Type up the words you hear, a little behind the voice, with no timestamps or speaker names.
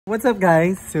What's up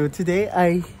guys? So today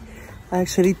I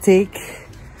actually take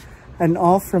an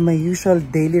off from my usual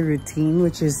daily routine,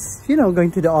 which is, going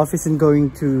to the office and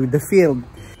going to the field.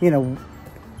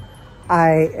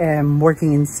 I am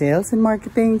working in sales and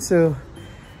marketing. So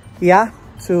yeah,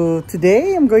 so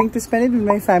today I'm going to spend it with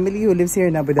my family who lives here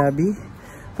in Abu Dhabi.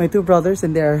 My two brothers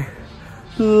and their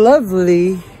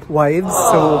lovely wives.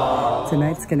 So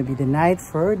tonight's gonna be the night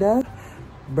for the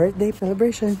birthday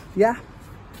celebration. Yeah.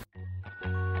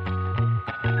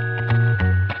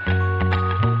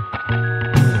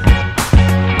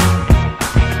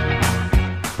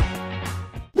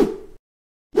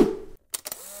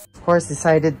 Of course,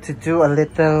 decided to do a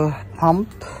little pump.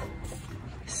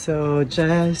 So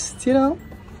just,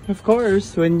 of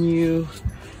course, when you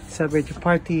celebrate your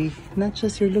party, not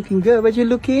just you're looking good, but you're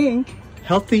looking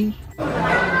healthy.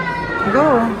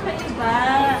 Go.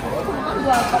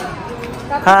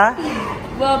 Ha?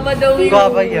 Guava daw yun.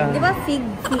 Guava yan. Di ba fig?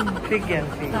 Fig yan,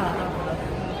 fig.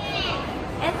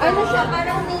 Ano siya?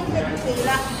 Parang native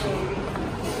sila.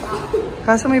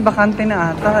 Kaso may bakante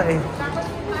na ata eh.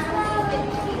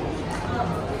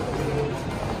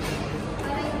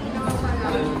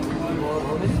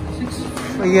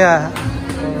 Oh, yeah.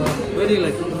 Where do you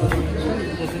like?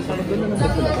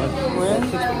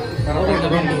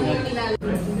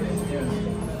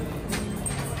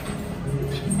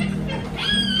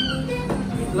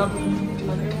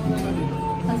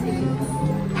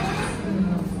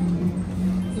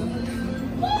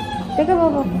 Teka,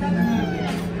 baba.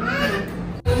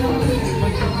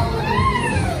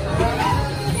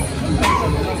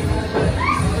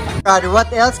 God, what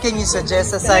else can you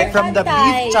suggest aside from the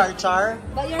beef char?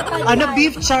 Ano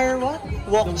beef char what?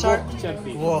 Wok char?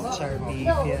 Wok char beef,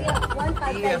 yeah.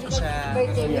 Beef char.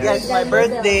 Yes, my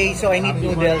birthday, so I need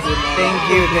noodles. Thank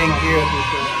you.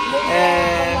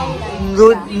 And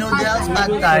good noodles, pad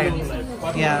thai.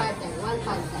 Yeah.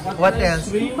 What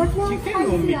else?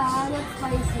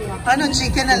 Ano,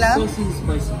 chicken na lang?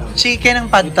 Chicken ang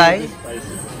pad thai?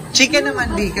 Chicken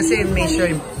naman di, kasi may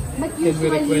shrimp. But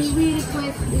usually we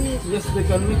request it. Yes, they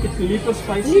can make it little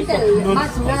spicy, but not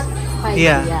spicy.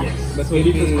 Yeah. But we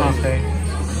little okay.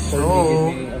 So,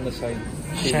 on the side.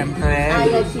 syempre,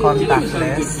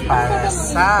 contactless para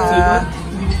sa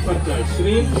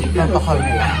protocol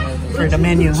nila. For the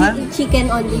menu, ha? Chicken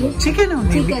only. Chicken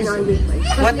only. Chicken only.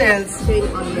 What else?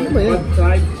 Shrimp only.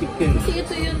 Fried chicken. Kasi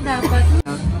ito yung dapat.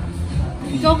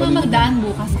 Ikaw nga magdaan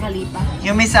bukas sa Kalipa.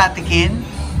 Yung may satikin,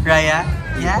 Raya?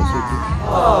 Yeah.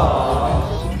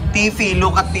 TV,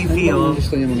 look at TV, oh.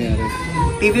 Gusto niya mangyari.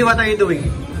 TV, what are you doing?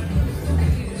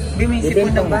 Bimisip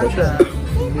mo ng bata.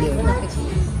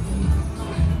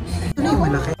 Ito na yung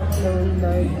malaki.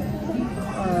 Lord,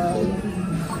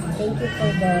 thank you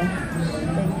for the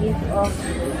gift of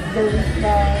the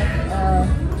wisdom,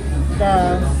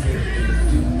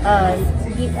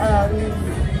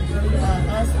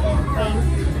 ask and praise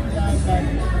God that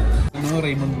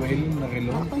Raymond Well na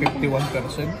relo,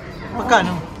 51%.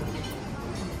 Magkano?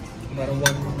 Parang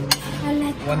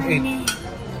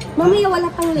 1.8. Mamaya wala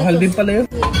pang lettuce. Mahal din pala yun.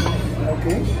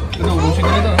 Okay. Ano, ubusin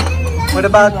na ito. What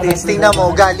about this? Tingnan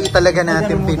mo, ugali talaga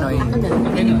natin Pinoy.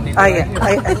 Ay,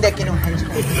 hindi, kinuhan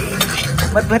siya.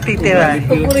 Ba't titira?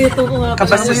 Paborito ko nga.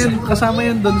 Kasama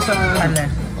yan doon sa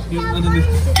yung ano ni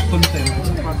content.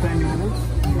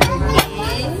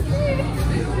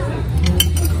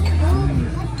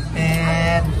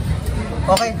 And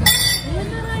okay.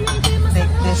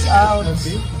 Take this out.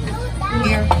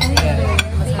 Here.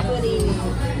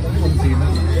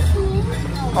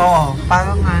 Oh,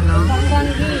 parang ano?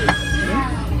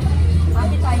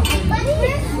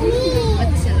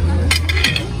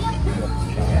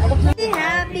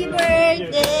 Happy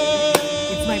birthday!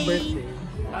 It's my birthday.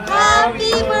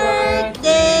 Happy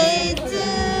birthday to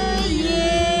you!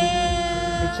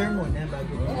 Picture muna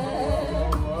bago.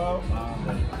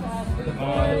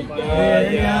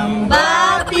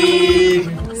 Bati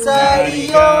Sa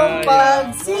iyong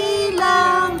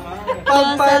pagsilang,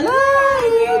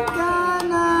 pagpalait ka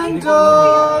ng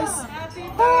Diyos.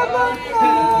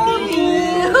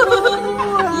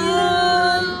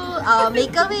 Habang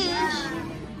make a wish.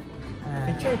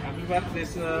 Picture. Happy birthday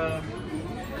sa...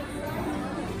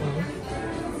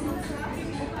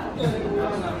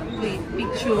 Wait,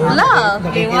 picture. Love.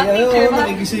 Okay, what picture ba?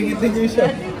 Nagisingit din niyo siya.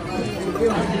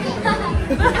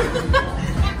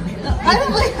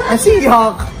 Ano ba yun?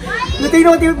 Asiyok! Natingin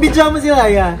mo video mo si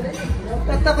Raya.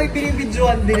 At ako'y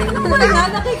pinibidyoan din.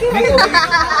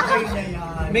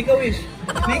 Make a wish.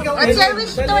 Make a What's your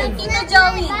wish for Tito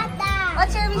Joey?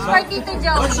 What's your wish for Tito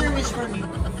Joey? What's your wish for me?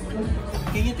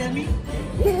 Can you tell me?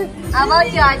 How about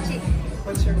you, Achi?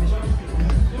 What's your wish?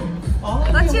 Oh,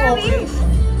 What's your wish?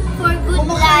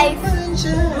 life.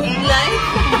 In life?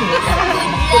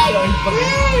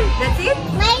 That's it?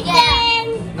 My turn.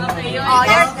 Okay, yun. Oh,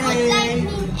 your turn. Life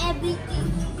means everything.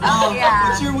 Oh, yeah.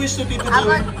 What's your wish to Tito How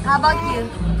Joey? about you?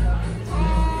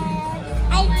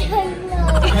 I don't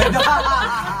know.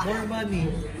 More money.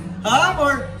 Huh?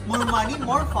 More money,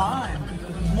 more fun.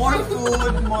 More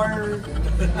food, more...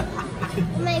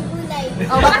 My gulay.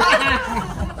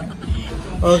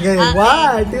 Okay,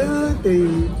 1, 2,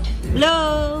 3.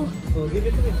 Blow. Oh, give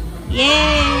it to me.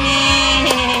 Yay!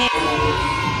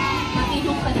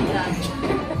 Matinong ka nila.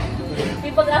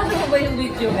 Ipag-asa mo ba yung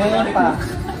video? Meron pa.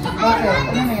 Okay,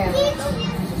 ano na yan?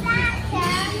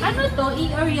 Ano to?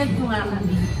 I-orient ko nga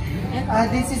kami.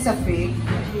 This is a fig.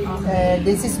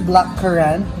 This is black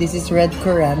currant. This is red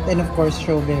currant. And of course,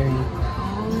 strawberry.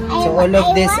 So all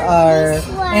of these are...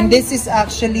 And this is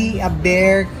actually a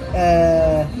bare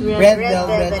red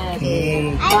velvet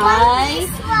cake. Bye.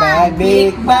 Bye,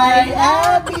 bake by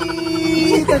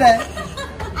Abby! Tada!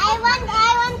 I want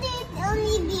to eat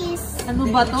only this. Ano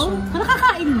ba to?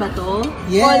 Nakakain ba to?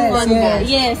 Yes, Bonbon ka. yes.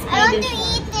 Yes, I want pwede. to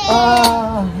eat it.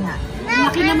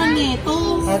 Laki naman nito.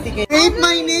 Say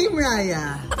my name,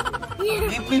 Raya.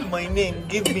 Give me my name.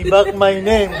 Give me back my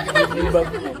name. Give me back.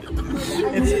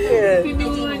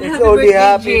 It's only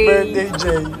happy birthday,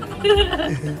 Jay.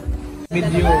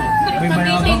 Video. May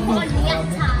mayabang mo.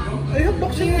 Ay,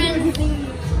 habak siya.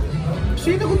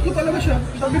 Sinagot ko talaga siya.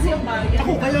 Sabi ko,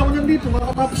 ako kaya ako nandito.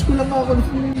 Makakatapos ko lang ako.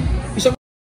 Isang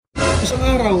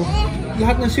araw.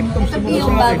 Lahat ng symptoms Ito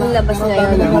yung bagong labas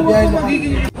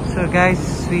ngayon. So guys,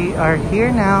 we are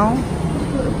here now.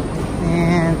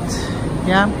 And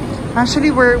yeah,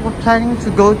 actually we're planning to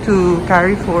go to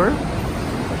Carrefour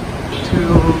to,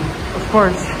 of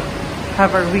course,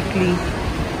 have our weekly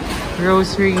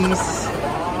groceries.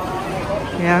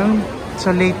 Yeah,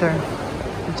 so later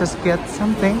we'll just get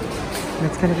something.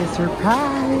 It's gonna be a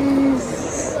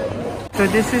surprise. So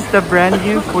this is the brand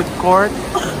new food court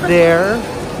there.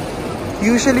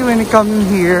 Usually when we come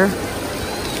here,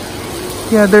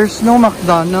 yeah, there's no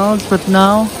McDonald's, but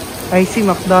now I see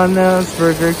McDonald's,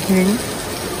 Burger King.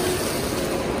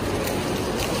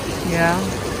 Yeah.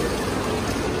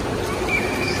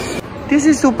 This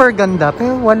is super ganda,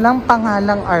 pero walang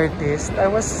pangalang artist. I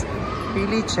was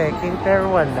really checking, pero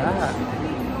wala.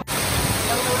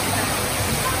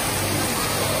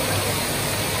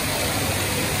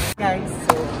 Guys,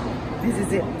 so this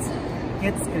is it.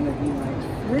 It's gonna be my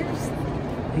first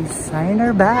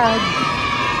designer bag.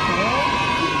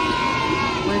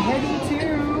 We're heading to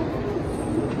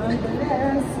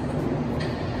nonetheless.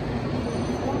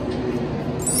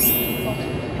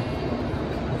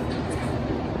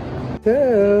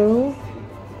 So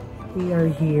we are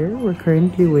here. We're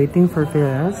currently waiting for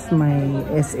Firas, my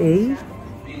SA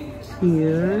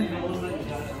here,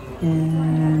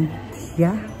 and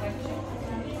yeah,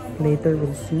 later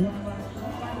we'll see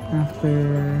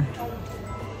after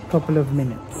a couple of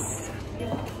minutes.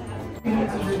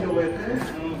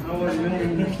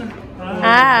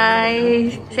 Hi!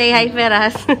 Say hi,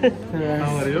 Feras.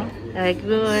 How are you?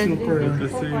 Good. Super good to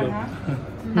see you.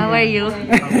 How are you?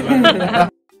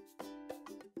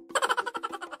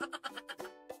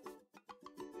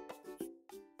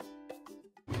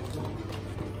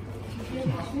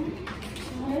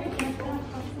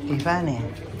 Ivane,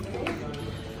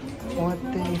 what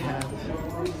do you have?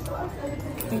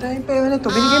 Ang daming pera na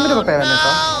to. Binigay mo na ba pera na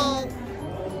to?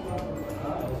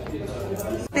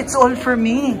 It's all for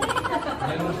me.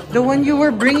 The one you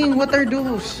were bringing, what are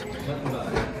those?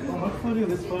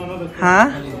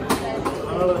 Huh?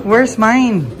 Where's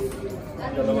mine?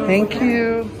 Thank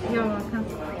you.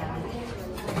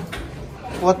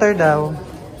 Water daw.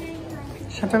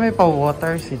 Siyempre may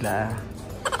pa-water sila.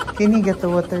 Can you get the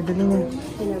water? Dali na.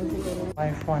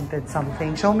 Wife wanted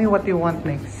something. Show me what you want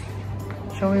next.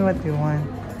 Show me what you want.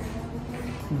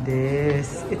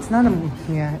 This. It's not a...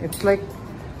 Yeah, it's like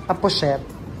a pochette,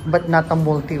 but not a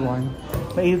multi one.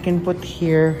 But you can put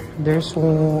here, there's,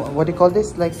 what do you call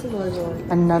this? Like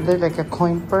another, like a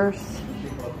coin purse.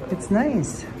 It's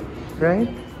nice,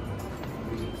 right?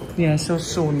 Yeah, so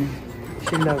soon.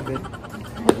 She loved it.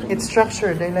 It's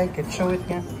structured, I like it. Show it,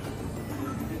 yeah.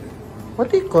 What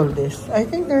do you call this? I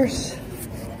think there's,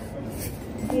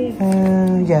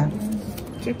 yeah.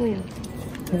 Check mo yan.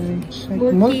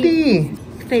 Multi.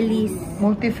 Feliz.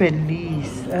 Multi-Feliz.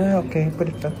 Ah, okay.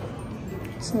 Put it up.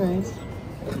 It's nice.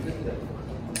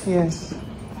 Yes.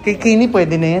 Kay Kini,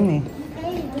 pwede na yan eh.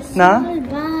 Hey, the Na? small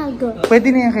bag.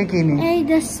 Pwede na yan kay Kini. Hey,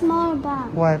 the small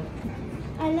bag. What?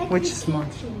 I like Which this small?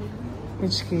 keychain.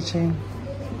 Which keychain?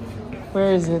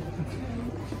 Where is it?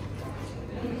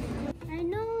 I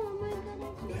know. Oh my god,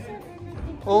 I just said I like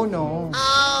it. Oh no.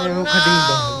 Meron ka ding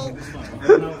bag.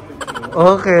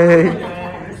 Okay.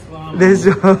 This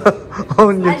one.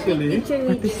 Oh no. Actually,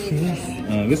 What is this?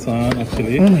 this one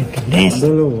actually. Oh my goodness.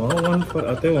 One for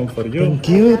Ate, one for you.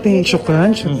 Thank you.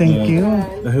 Shukran. Thank you.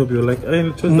 I hope you like.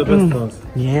 I'll choose the best ones.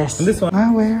 Yes. And this one.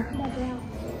 Ah, where?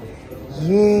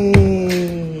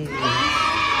 Yay.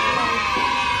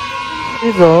 There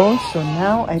you go. So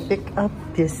now I pick up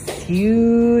this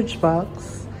huge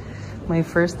box. My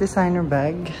first designer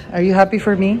bag. Are you happy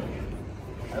for me?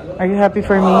 Are you happy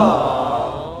for me?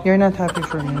 You're not happy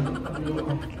for me.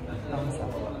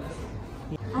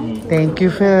 Thank you,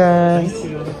 Firas.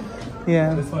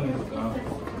 Yeah. This one is.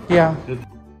 Yeah.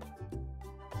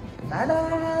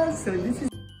 Ta-da! So this is.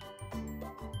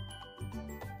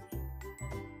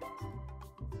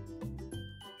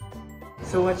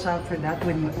 So watch out for that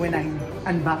when I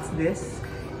unbox this,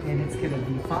 and it's gonna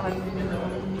be fun.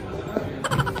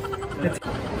 Let's.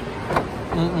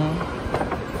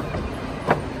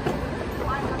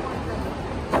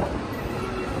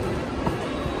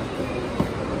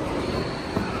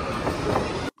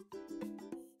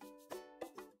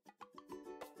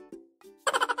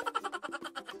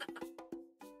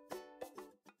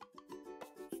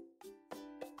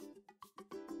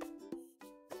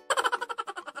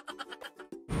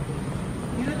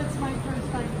 You know, that's my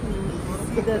first time to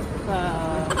see that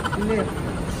lift.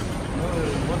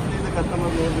 What's the customer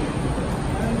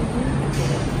loading?